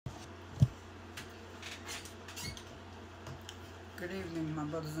Good evening, my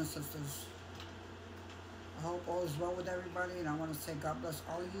brothers and sisters. I hope all is well with everybody, and I want to say God bless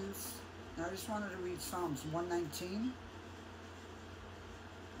all of you. Now, I just wanted to read Psalms 119,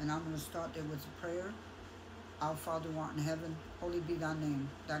 and I'm going to start there with a prayer. Our Father who art in heaven, holy be thy name.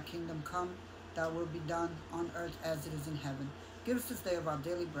 Thy kingdom come, thy will be done on earth as it is in heaven. Give us this day of our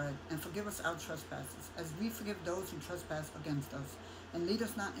daily bread, and forgive us our trespasses, as we forgive those who trespass against us. And lead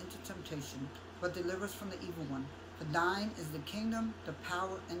us not into temptation, but deliver us from the evil one. For thine is the kingdom, the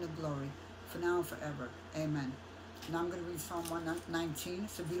power, and the glory, for now and forever. Amen. Now I'm going to read Psalm 119.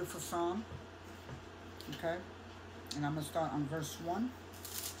 It's a beautiful psalm. Okay? And I'm going to start on verse 1.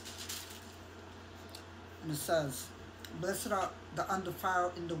 And it says, Blessed are the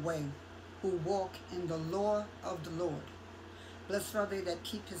undefiled in the way, who walk in the law of the Lord. Blessed are they that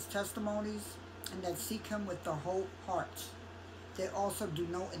keep his testimonies, and that seek him with the whole heart. They also do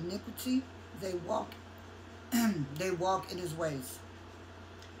no iniquity, they walk in his ways.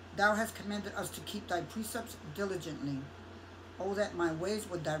 Thou hast commanded us to keep thy precepts diligently. O that my ways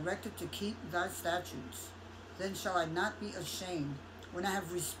were directed to keep thy statutes. Then shall I not be ashamed, when I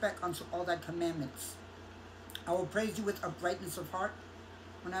have respect unto all thy commandments. I will praise you with uprightness of heart,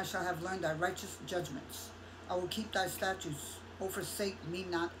 when I shall have learned thy righteous judgments. I will keep thy statutes, O forsake me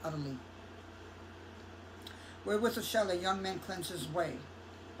not utterly. Wherewith shall a young man cleanse his way?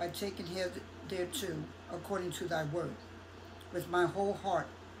 By taking heed thereto, according to thy word. With my whole heart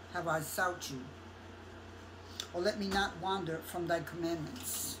have I sought you. O let me not wander from thy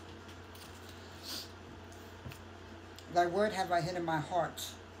commandments. Thy word have I hid in my heart,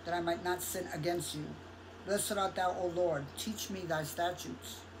 that I might not sin against you. Blessed art thou, O Lord, teach me thy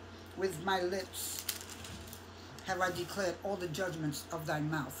statutes. With my lips have I declared all the judgments of thy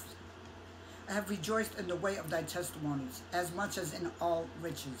mouth. I have rejoiced in the way of thy testimonies, as much as in all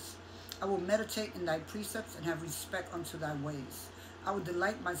riches. I will meditate in thy precepts, and have respect unto thy ways. I will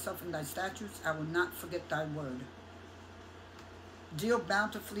delight myself in thy statutes, I will not forget thy word. Deal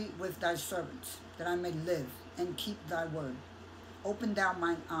bountifully with thy servants, that I may live, and keep thy word. Open thou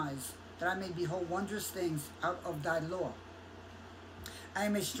mine eyes, that I may behold wondrous things out of thy law. I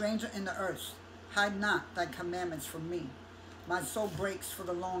am a stranger in the earth. Hide not thy commandments from me. My soul breaks for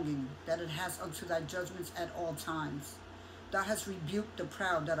the longing that it has unto thy judgments at all times. Thou hast rebuked the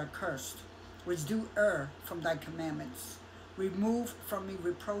proud that are cursed, which do err from thy commandments. Remove from me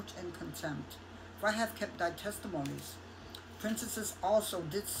reproach and contempt, for I have kept thy testimonies. Princesses also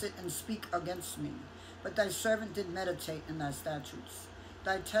did sit and speak against me, but thy servant did meditate in thy statutes.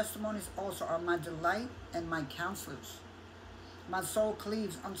 Thy testimonies also are my delight and my counselors. My soul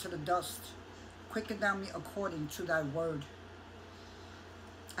cleaves unto the dust. Quicken thou me according to thy word.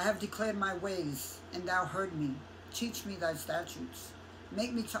 I have declared my ways, and thou heard me. Teach me thy statutes.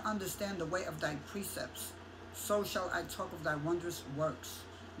 Make me to understand the way of thy precepts. So shall I talk of thy wondrous works.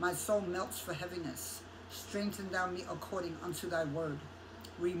 My soul melts for heaviness. Strengthen thou me according unto thy word.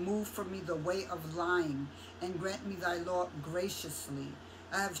 Remove from me the way of lying, and grant me thy law graciously.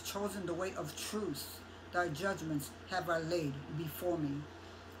 I have chosen the way of truth. Thy judgments have I laid before me.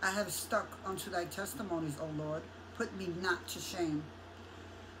 I have stuck unto thy testimonies, O Lord. Put me not to shame.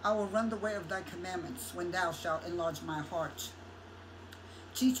 I will run the way of thy commandments, when thou shalt enlarge my heart.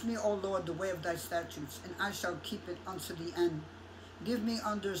 Teach me, O Lord, the way of thy statutes, and I shall keep it unto the end. Give me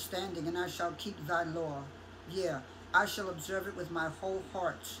understanding, and I shall keep thy law. Yea, I shall observe it with my whole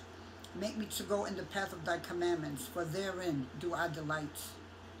heart. Make me to go in the path of thy commandments, for therein do I delight.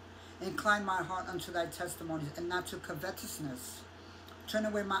 Incline my heart unto thy testimonies, and not to covetousness. Turn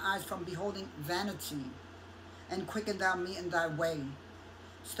away my eyes from beholding vanity, and quicken thou me in thy way.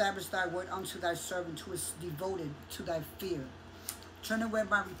 Establish thy word unto thy servant, who is devoted to thy fear. Turn away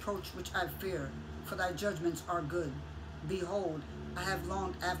my reproach which I fear, for thy judgments are good. Behold, I have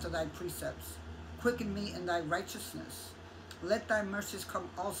longed after thy precepts. Quicken me in thy righteousness. Let thy mercies come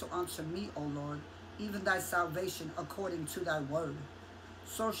also unto me, O Lord, even thy salvation according to thy word.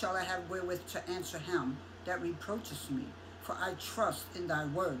 So shall I have wherewith to answer him that reproacheth me, for I trust in thy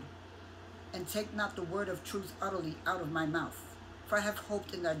word. And take not the word of truth utterly out of my mouth, for I have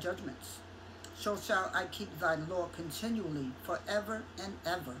hoped in thy judgments. So shall I keep thy law continually, forever and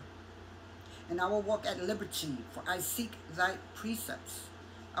ever. And I will walk at liberty, for I seek thy precepts.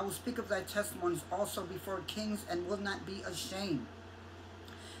 I will speak of thy testimonies also before kings, and will not be ashamed.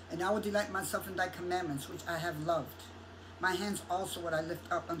 And I will delight myself in thy commandments, which I have loved. My hands also would I lift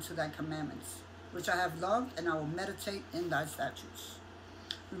up unto thy commandments, which I have loved, and I will meditate in thy statutes.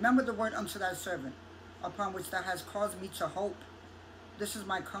 Remember the word unto thy servant, upon which thou hast caused me to hope. This is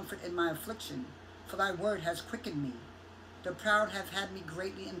my comfort in my affliction, for thy word has quickened me. The proud have had me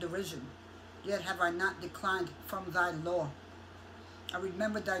greatly in derision, yet have I not declined from thy law. I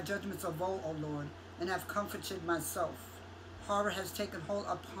remembered thy judgments of old, O Lord, and have comforted myself. Horror has taken hold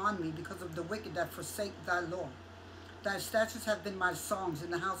upon me because of the wicked that forsake thy law. Thy statutes have been my songs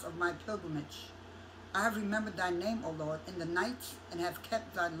in the house of my pilgrimage. I have remembered thy name, O Lord, in the night, and have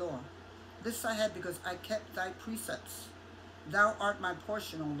kept thy law. This I had because I kept thy precepts. Thou art my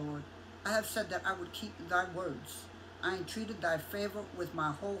portion, O Lord. I have said that I would keep thy words. I entreated thy favor with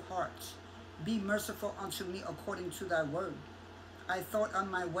my whole heart. Be merciful unto me according to thy word. I thought on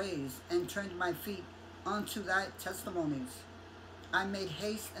my ways, and turned my feet unto thy testimonies. I made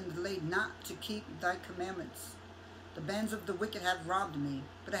haste and delayed not to keep thy commandments. The bands of the wicked have robbed me,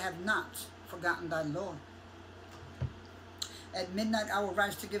 but I have not forgotten thy law. At midnight I will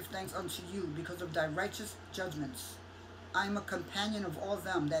rise to give thanks unto you because of thy righteous judgments. I am a companion of all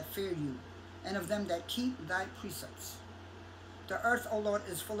them that fear you, and of them that keep thy precepts. The earth, O Lord,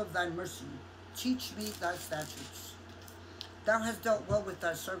 is full of thy mercy. Teach me thy statutes. Thou hast dealt well with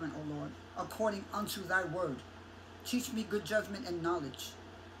thy servant, O Lord, according unto thy word. Teach me good judgment and knowledge,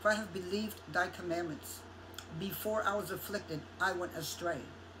 for I have believed thy commandments. Before I was afflicted, I went astray,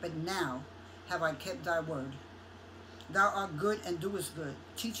 but now have I kept thy word. Thou art good and doest good.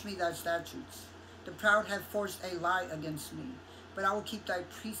 Teach me thy statutes. The proud have forged a lie against me, but I will keep thy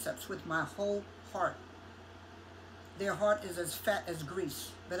precepts with my whole heart. Their heart is as fat as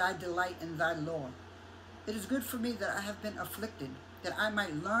grease, but I delight in thy law. It is good for me that I have been afflicted, that I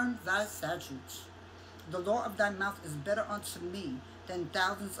might learn thy statutes. The law of thy mouth is better unto me than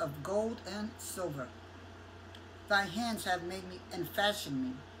thousands of gold and silver. Thy hands have made me and fashioned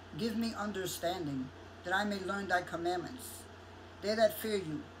me. Give me understanding, that I may learn thy commandments. They that fear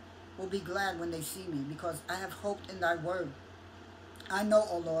you will be glad when they see me, because I have hoped in thy word. I know,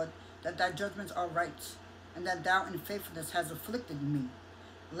 O Lord, that thy judgments are right, and that thou in faithfulness hast afflicted me.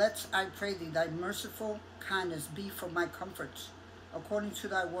 Let, I pray thee, thy merciful kindness be for my comfort, according to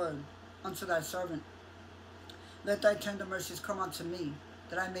thy word, unto thy servant. Let thy tender mercies come unto me,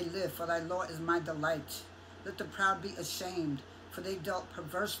 that I may live, for thy law is my delight. Let the proud be ashamed, for they dealt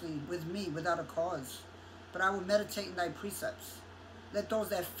perversely with me without a cause. But I will meditate in thy precepts. Let those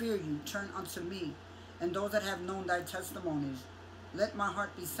that fear you turn unto me, and those that have known thy testimonies. Let my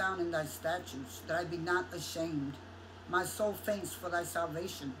heart be sound in thy statutes, that I be not ashamed. My soul faints for thy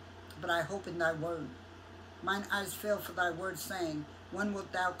salvation, but I hope in thy word. Mine eyes fail for thy word, saying, when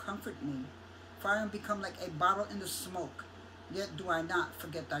wilt thou comfort me? For I am become like a bottle in the smoke, yet do I not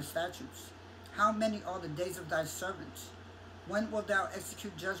forget thy statutes. How many are the days of thy servants? When wilt thou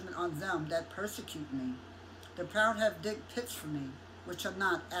execute judgment on them that persecute me? The proud have digged pits for me, which are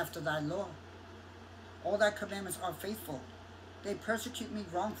not after thy law. All thy commandments are faithful. They persecute me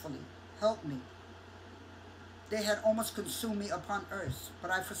wrongfully. Help me. They had almost consumed me upon earth,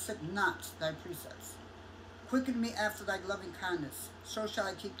 but I forsook not thy precepts. Quicken me after thy loving kindness, so shall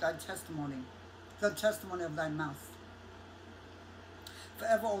I keep thy testimony, the testimony of thy mouth.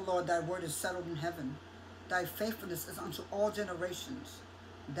 Forever, O Lord, thy word is settled in heaven. Thy faithfulness is unto all generations.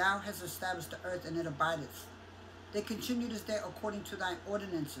 Thou hast established the earth, and it abideth. They continue this day according to thy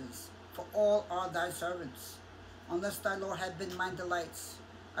ordinances, for all are thy servants. Unless thy law had been my delights,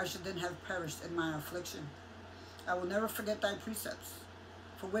 I should then have perished in my affliction. I will never forget thy precepts,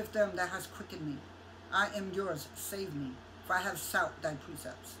 for with them thou hast quickened me. I am yours, save me, for I have sought thy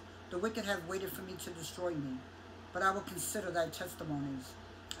precepts. The wicked have waited for me to destroy me, but I will consider thy testimonies.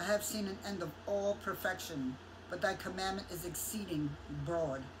 I have seen an end of all perfection, but thy commandment is exceeding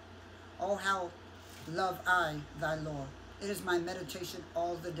broad. Oh, how love I thy law. It is my meditation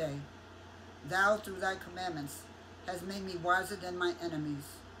all the day. Thou, through thy commandments, hast made me wiser than my enemies,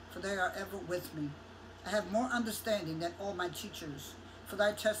 for they are ever with me. I have more understanding than all my teachers, for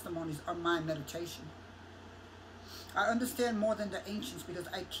thy testimonies are my meditation. I understand more than the ancients, because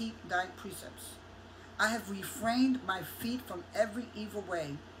I keep thy precepts. I have refrained my feet from every evil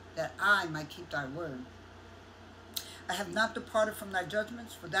way, that I might keep thy word. I have not departed from thy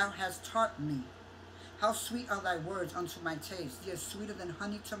judgments, for thou hast taught me. How sweet are thy words unto my taste, yea, sweeter than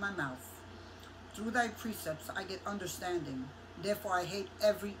honey to my mouth. Through thy precepts I get understanding, therefore I hate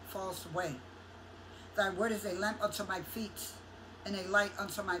every false way. Thy word is a lamp unto my feet, and a light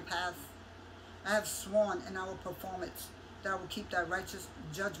unto my path. I have sworn, and I will perform it, that I will keep thy righteous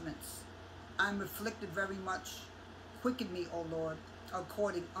judgments. I am afflicted very much. Quicken me, O Lord,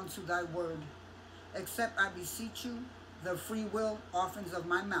 according unto thy word. Accept, I beseech you, the free will offerings of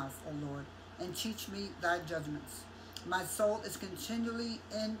my mouth, O Lord, and teach me thy judgments. My soul is continually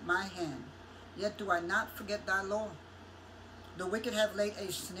in my hand, yet do I not forget thy law. The wicked have laid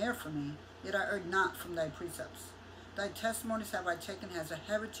a snare for me, yet I erred not from thy precepts. Thy testimonies have I taken as a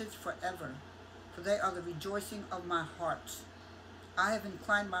heritage forever, for they are the rejoicing of my heart. I have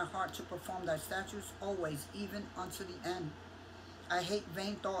inclined my heart to perform thy statutes always, even unto the end. I hate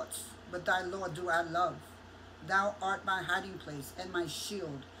vain thoughts, but thy law do I love. Thou art my hiding place and my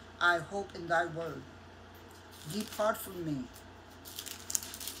shield. I hope in thy word. Depart from me,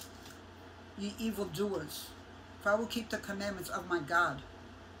 ye evildoers, for I will keep the commandments of my God.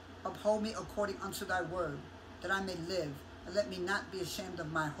 Uphold me according unto thy word, that I may live, and let me not be ashamed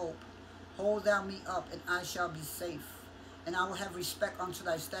of my hope. Hold thou me up, and I shall be safe, and I will have respect unto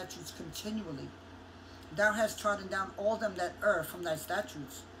thy statutes continually. Thou hast trodden down all them that err from thy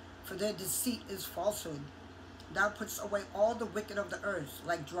statutes, for their deceit is falsehood. Thou putest away all the wicked of the earth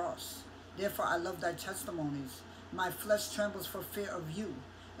like dross. Therefore I love thy testimonies. My flesh trembles for fear of you,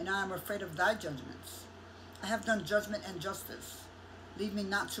 and I am afraid of thy judgments. I have done judgment and justice. Leave me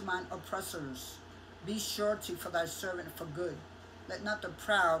not to mine oppressors. Be surety for thy servant for good. Let not the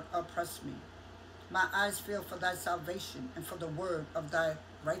proud oppress me. My eyes feel for thy salvation, and for the word of thy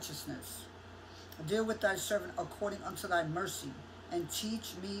righteousness. Deal with thy servant according unto thy mercy, and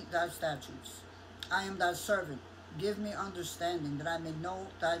teach me thy statutes. I am thy servant. Give me understanding, that I may know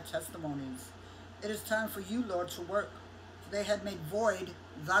thy testimonies. It is time for you, Lord, to work, for they had made void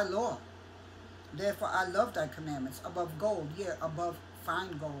thy law. Therefore I love thy commandments above gold, yea, above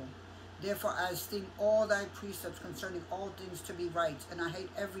fine gold. Therefore I esteem all thy precepts concerning all things to be right, and I hate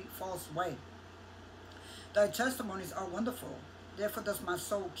every false way. Thy testimonies are wonderful, therefore does my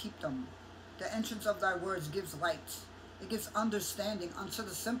soul keep them. The entrance of thy words gives light. It gives understanding unto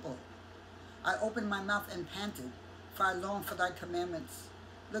the simple. I opened my mouth and panted, for I long for thy commandments.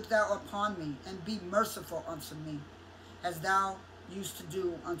 Look thou upon me, and be merciful unto me, as thou used to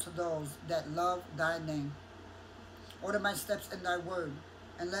do unto those that love thy name. Order my steps in thy word,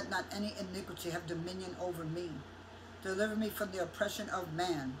 and let not any iniquity have dominion over me. Deliver me from the oppression of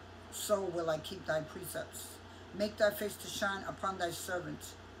man, so will I keep thy precepts. Make thy face to shine upon thy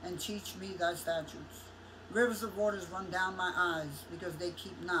servant, and teach me thy statutes. Rivers of waters run down my eyes, because they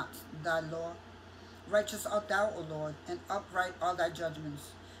keep not thy law. Righteous art thou, O Lord, and upright are thy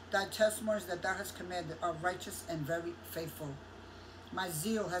judgments. Thy testimonies that thou hast commanded are righteous and very faithful. My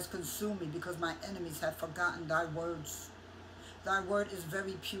zeal has consumed me, because my enemies have forgotten thy words. Thy word is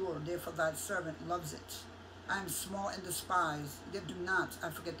very pure, therefore thy servant loves it. I am small and despised, yet do not I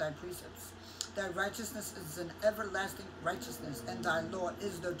forget thy precepts. Thy righteousness is an everlasting righteousness, and thy law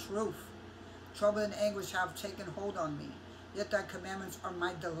is the truth. Trouble and anguish have taken hold on me, yet thy commandments are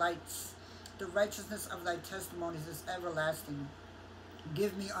my delights. The righteousness of thy testimonies is everlasting.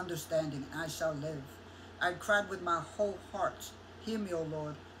 Give me understanding, and I shall live. I cried with my whole heart, hear me, O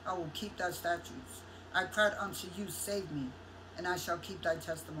Lord, I will keep thy statutes. I cried unto you, save me, and I shall keep thy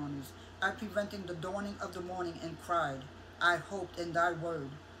testimonies. I preventing the dawning of the morning and cried, I hoped in thy word.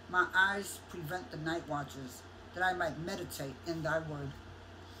 My eyes prevent the night watches, that I might meditate in thy word.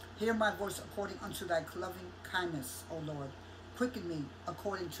 Hear my voice according unto thy loving kindness, O Lord. Quicken me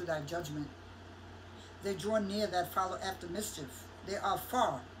according to thy judgment. They draw near that follow after mischief. They are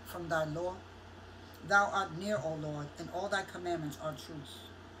far from thy law. Thou art near, O Lord, and all thy commandments are truth.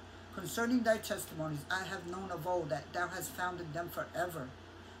 Concerning thy testimonies I have known of old, that thou hast founded them forever.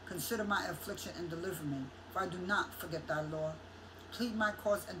 Consider my affliction and deliver me, for I do not forget thy law. Plead my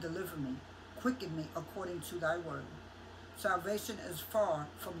cause and deliver me. Quicken me according to thy word. Salvation is far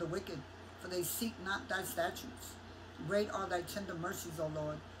from the wicked, for they seek not thy statutes. Great are thy tender mercies, O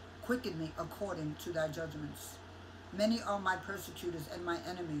Lord. Quicken me according to thy judgments. Many are my persecutors and my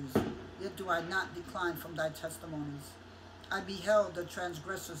enemies, yet do I not decline from thy testimonies. I beheld the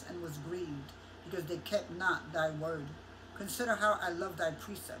transgressors and was grieved, because they kept not thy word. Consider how I love thy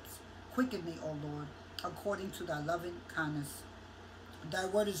precepts. Quicken me, O Lord, according to thy loving kindness. Thy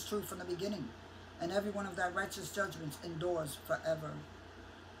word is true from the beginning, and every one of thy righteous judgments endures forever.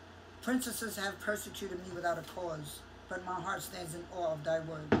 Princesses have persecuted me without a cause, but my heart stands in awe of thy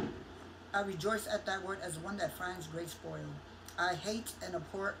word. I rejoice at thy word as one that finds great spoil. I hate and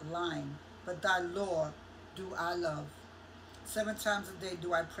abhor lying, but thy law do I love. 7 times a day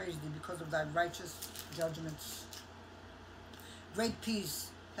do I praise thee, because of thy righteous judgments. Great peace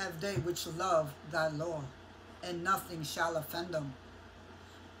have they which love thy law, and nothing shall offend them.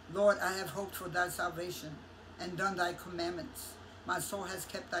 Lord, I have hoped for thy salvation, and done thy commandments. My soul has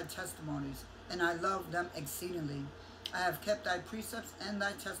kept thy testimonies, and I love them exceedingly. I have kept thy precepts and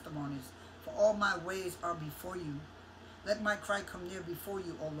thy testimonies, for all my ways are before you. Let my cry come near before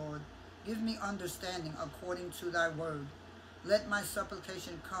you, O Lord. Give me understanding according to thy word. Let my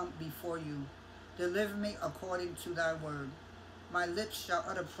supplication come before you. Deliver me according to thy word. My lips shall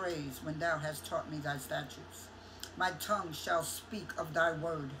utter praise when thou hast taught me thy statutes. My tongue shall speak of thy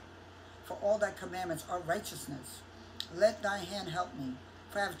word. For all thy commandments are righteousness. Let thy hand help me,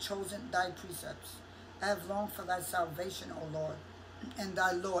 for I have chosen thy precepts. I have longed for thy salvation, O Lord, and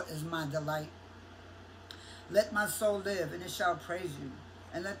thy law is my delight. Let my soul live, and it shall praise you,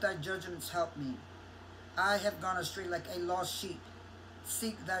 and let thy judgments help me. I have gone astray like a lost sheep.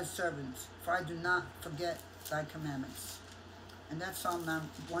 Seek thy servants, for I do not forget thy commandments. And that's Psalm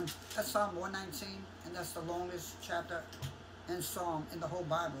 119, and that's the longest chapter and psalm in the whole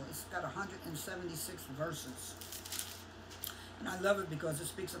Bible. It's got 176 verses. And I love it because it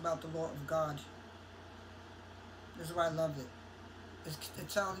speaks about the law of God. This is why I love it.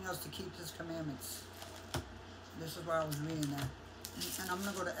 It's telling us to keep his commandments. This is why I was reading that. And I'm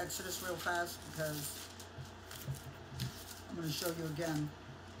going to go to Exodus real fast because I'm going to show you again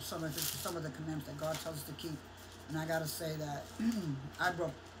some of the commandments that God tells us to keep. And I got to say that I broke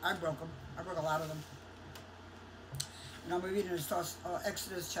them. I broke a lot of them. And I'm reading this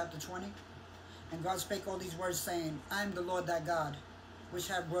Exodus chapter 20. And God spake all these words, saying, I am the Lord thy God, which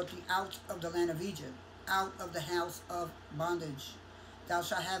have brought thee out of the land of Egypt, out of the house of bondage. Thou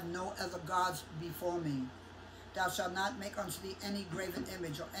shalt have no other gods before me. Thou shalt not make unto thee any graven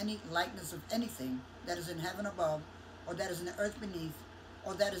image, or any likeness of anything that is in heaven above, or that is in the earth beneath,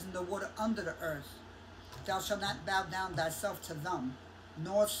 or that is in the water under the earth. Thou shalt not bow down thyself to them,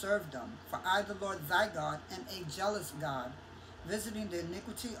 nor serve them. For I, the Lord thy God, am a jealous God, visiting the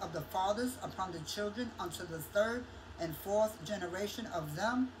iniquity of the fathers upon the children unto the third and fourth generation of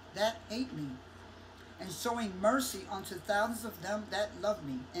them that hate me, and showing mercy unto thousands of them that love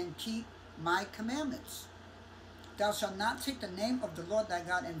me, and keep my commandments. Thou shalt not take the name of the Lord thy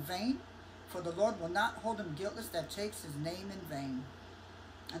God in vain, for the Lord will not hold him guiltless that takes his name in vain.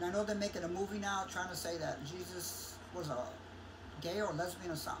 And I know they're making a movie now trying to say that Jesus was a gay or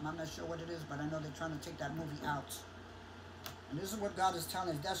lesbian or something. I'm not sure what it is, but I know they're trying to take that movie out. And this is what God is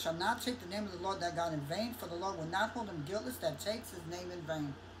telling us. Thou shalt not take the name of the Lord thy God in vain, for the Lord will not hold him guiltless that takes his name in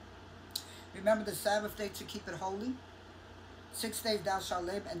vain. Remember the Sabbath day to keep it holy. 6 days thou shalt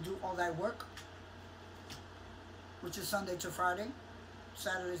labor and do all thy work, which is Sunday to Friday.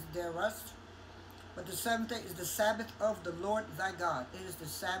 Saturday is the day of rest. But the seventh day is the Sabbath of the Lord thy God. It is the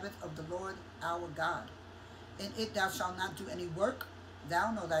Sabbath of the Lord our God. In it thou shalt not do any work,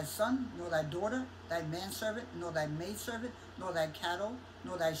 thou, nor thy son, nor thy daughter, thy manservant, nor thy maidservant, nor thy cattle,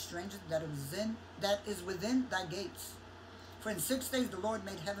 nor thy stranger that is within thy gates. For in 6 days the Lord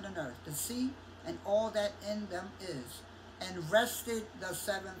made heaven and earth, the sea, and all that in them is, and rested the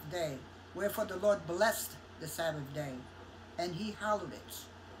seventh day. Wherefore the Lord blessed the Sabbath day, and he hallowed it.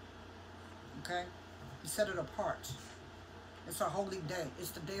 Okay? He set it apart. It's a holy day. It's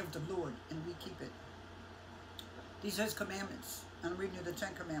the day of the Lord, and we keep it. These are his commandments. I'm reading you the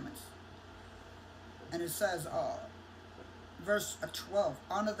 10 Commandments. And it says, verse 12,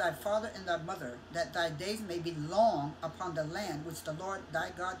 honor thy father and thy mother, that thy days may be long upon the land which the Lord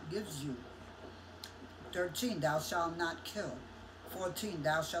thy God gives you. 13, thou shalt not kill. 14,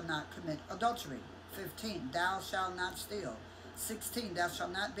 thou shalt not commit adultery. 15, thou shalt not steal. 16, thou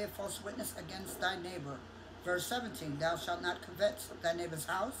shalt not bear false witness against thy neighbor. Verse 17, thou shalt not covet thy neighbor's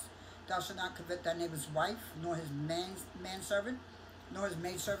house. Thou shalt not covet thy neighbor's wife, nor his manservant, nor his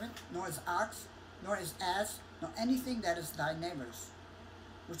maidservant, nor his ox, nor his ass, nor anything that is thy neighbor's,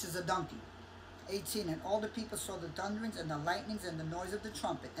 which is a donkey. 18, and all the people saw the thunderings and the lightnings and the noise of the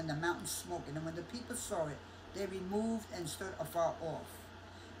trumpet and the mountain smoking. And when the people saw it, they removed and stood afar off.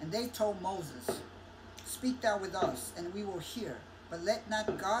 And they told Moses, speak thou with us, and we will hear. But let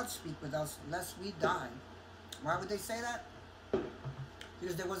not God speak with us, lest we die. Why would they say that?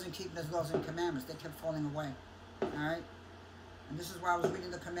 Because they wasn't keeping his laws and commandments. They kept falling away. Alright? And this is why I was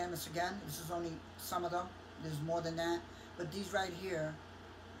reading the commandments again. This is only some of them. There's more than that. But these right here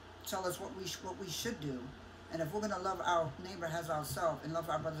tell us what we should do. And if we're going to love our neighbor as ourselves and love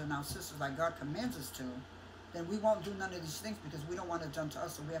our brothers and our sisters like God commands us to, then we won't do none of these things because we don't want it done to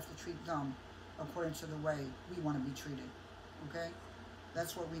us, so we have to treat them according to the way we want to be treated. Okay?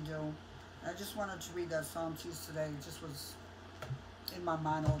 That's what we do. And I just wanted to read that psalm to you today. It just was in my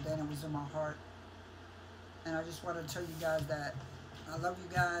mind all day and it was in my heart. And I just want to tell you guys that I love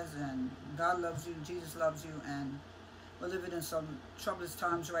you guys and God loves you, Jesus loves you, and we're living in some troublous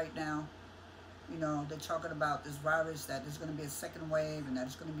times right now. You know, they're talking about this virus, that there's going to be a second wave and that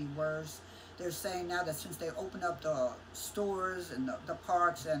it's going to be worse. They're saying now that since they open up the stores and the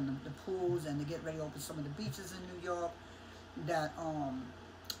parks and the pools and they get ready to open some of the beaches in New York, that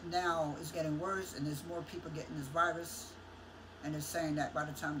now it's getting worse and there's more people getting this virus. And they're saying that by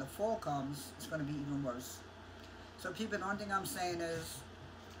the time the fall comes, it's going to be even worse. So people, the only thing I'm saying is,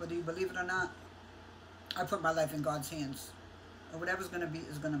 whether you believe it or not, I put my life in God's hands. And whatever's going to be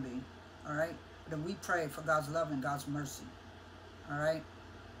is going to be. All right? But then we pray for God's love and God's mercy. All right?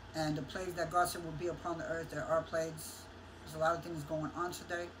 And the plagues that God said will be upon the earth, there are plagues. There's a lot of things going on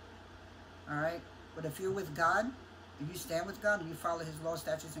today. All right? But if you're with God, if you stand with God and you follow his law,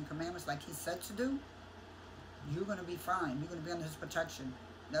 statutes, and commandments like he said to do, you're going to be fine. You're going to be under his protection.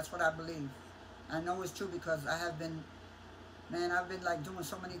 That's what I believe. I know it's true because I have been, man, I've been like doing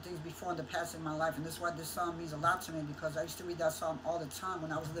so many things before in the past in my life. And this is why this psalm means a lot to me, because I used to read that psalm all the time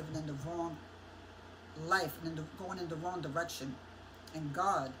when I was living in the wrong life and going in the wrong direction. And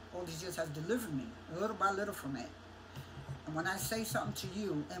God, all these years, has delivered me little by little from it. And when I say something to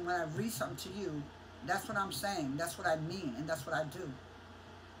you and when I read something to you, that's what I'm saying. That's what I mean, and that's what I do.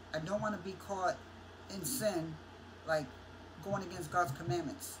 I don't want to be caught in sin, like going against God's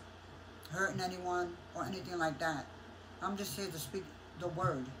commandments, hurting anyone or anything like that. I'm just here to speak the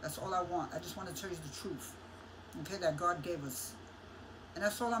word. That's all I want. I just want to tell you the truth, okay, that God gave us. And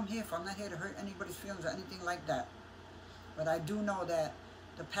that's all I'm here for. I'm not here to hurt anybody's feelings or anything like that. But I do know that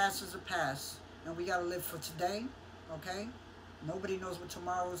the past is a past, and we got to live for today, okay? Nobody knows what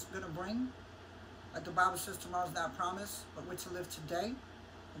tomorrow is going to bring. Like the Bible says, tomorrow's not promised, but we're to live today,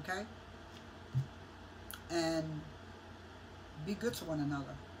 okay? And be good to one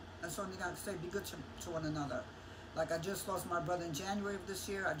another. That's all you got to say. Be good to one another. Like I just lost my brother in January of this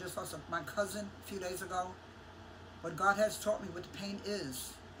year. I just lost my cousin a few days ago. But God has taught me what the pain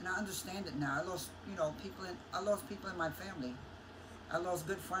is. And I understand it now. I lost, I lost people in my family. I lost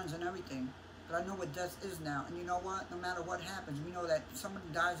good friends and everything. But I know what death is now. And you know what? No matter what happens, we know that someone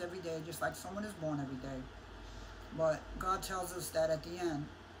dies every day just like someone is born every day. But God tells us that at the end,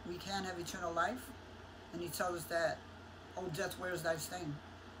 we can have eternal life. And he tells us that, oh, death, where is thy sting?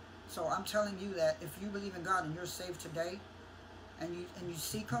 So I'm telling you that if you believe in God and you're saved today, and you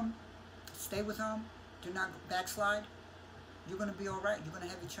seek him, stay with him, do not backslide, you're going to be all right. You're going to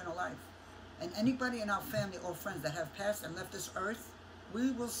have eternal life. And anybody in our family or friends that have passed and left this earth,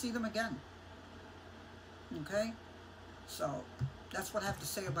 we will see them again. Okay? So, that's what I have to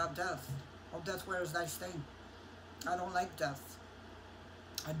say about death. Oh, death, where is thy sting? I don't like death.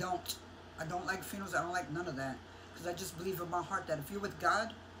 I don't. I don't like funerals. I don't like none of that. Because I just believe in my heart that if you're with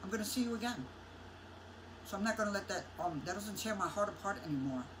God, I'm going to see you again. So I'm not going to let that, that doesn't tear my heart apart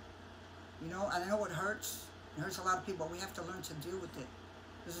anymore. You know, I know it hurts. It hurts a lot of people. But we have to learn to deal with it.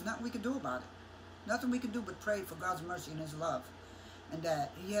 There's nothing we can do about it. Nothing we can do but pray for God's mercy and his love. And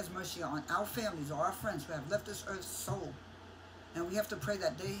that he has mercy on our families or our friends who have left this earth's soul. And we have to pray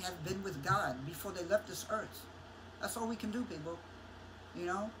that they have been with God before they left this earth. That's all we can do, people. You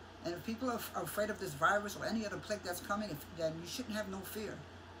know? And if people are afraid of this virus or any other plague that's coming, then you shouldn't have no fear.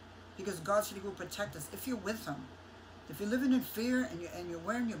 Because God said he will protect us if you're with him. If you're living in fear and you're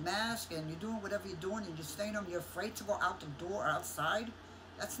wearing your mask and you're doing whatever you're doing and you're staying home, you're afraid to go out the door or outside,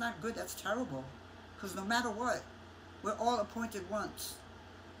 that's not good. That's terrible. Because no matter what, we're all appointed once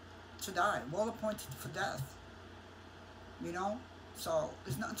to die. We're all appointed for death. You know? So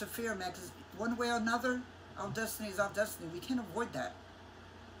there's nothing to fear, man. Because one way or another, our destiny is our destiny. We can't avoid that.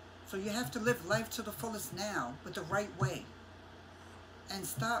 So you have to live life to the fullest now, but the right way. And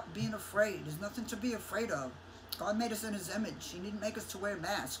stop being afraid. There's nothing to be afraid of. God made us in his image. He didn't make us to wear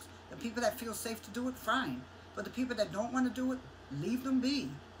masks. The people that feel safe to do it, fine. But the people that don't want to do it, leave them be.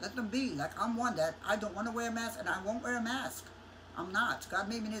 Let them be. Like I'm one that I don't want to wear a mask and I won't wear a mask. I'm not. God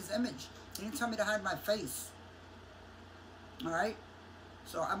made me in his image. He didn't tell me to hide my face. Alright?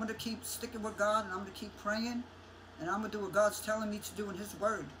 So I'm going to keep sticking with God and I'm going to keep praying. And I'm going to do what God's telling me to do in his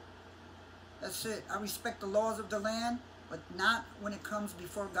word. That's it. I respect the laws of the land, but not when it comes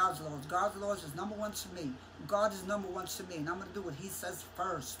before God's laws. God's laws is number one to me. God is number one to me, and I'm going to do what he says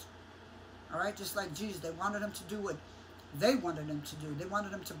first. All right? Just like Jesus, they wanted him to do what they wanted him to do. They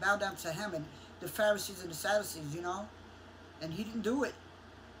wanted him to bow down to him and the Pharisees and the Sadducees, you know? And he didn't do it.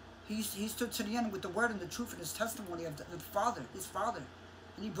 He stood to the end with the word and the truth and his testimony of the Father, his Father.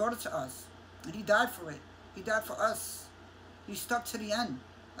 And he brought it to us. And he died for it. He died for us. He stuck to the end.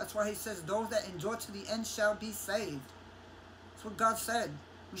 That's why he says, those that endure to the end shall be saved. That's what God said.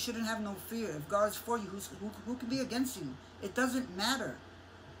 We shouldn't have no fear. If God is for you, who can be against you? It doesn't matter.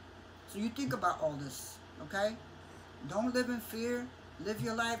 So you think about all this, okay? Don't live in fear. Live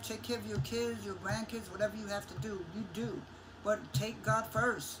your life. Take care of your kids, your grandkids, whatever you have to do, you do. But take God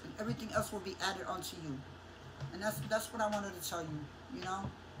first, and everything else will be added onto you. And that's what I wanted to tell you, you know?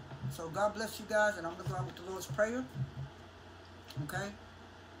 So God bless you guys, and I'm going to go out with the Lord's Prayer, okay?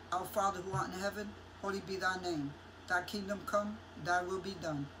 Our Father who art in heaven, holy be thy name. Thy kingdom come, thy will be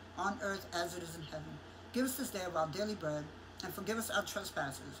done, on earth as it is in heaven. Give us this day of our daily bread, and forgive us our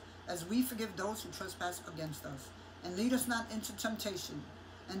trespasses, as we forgive those who trespass against us. And lead us not into temptation,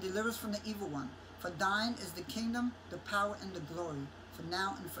 and deliver us from the evil one. For thine is the kingdom, the power, and the glory, for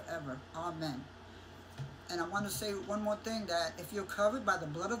now and forever. Amen. And I want to say one more thing, that if you're covered by the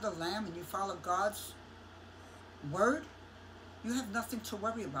blood of the Lamb and you follow God's word, you have nothing to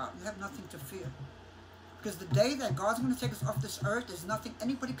worry about. You have nothing to fear. Because the day that God's going to take us off this earth, there's nothing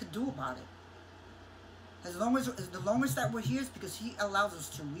anybody could do about it. As the longest that we're here is because He allows us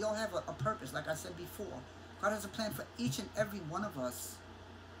to. We all have a purpose, like I said before. God has a plan for each and every one of us.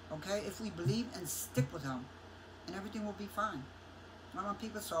 Okay? If we believe and stick with Him, and everything will be fine. All right,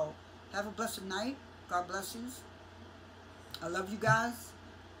 people? So, have a blessed night. God bless you. I love you guys.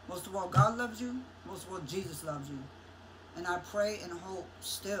 Most of all, God loves you. Most of all, Jesus loves you. And I pray and hope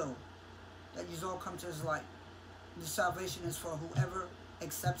still that you all come to His light. The salvation is for whoever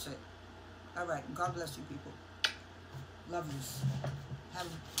accepts it. All right. God bless you, people. Love you. Have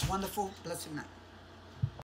a wonderful, blessed night.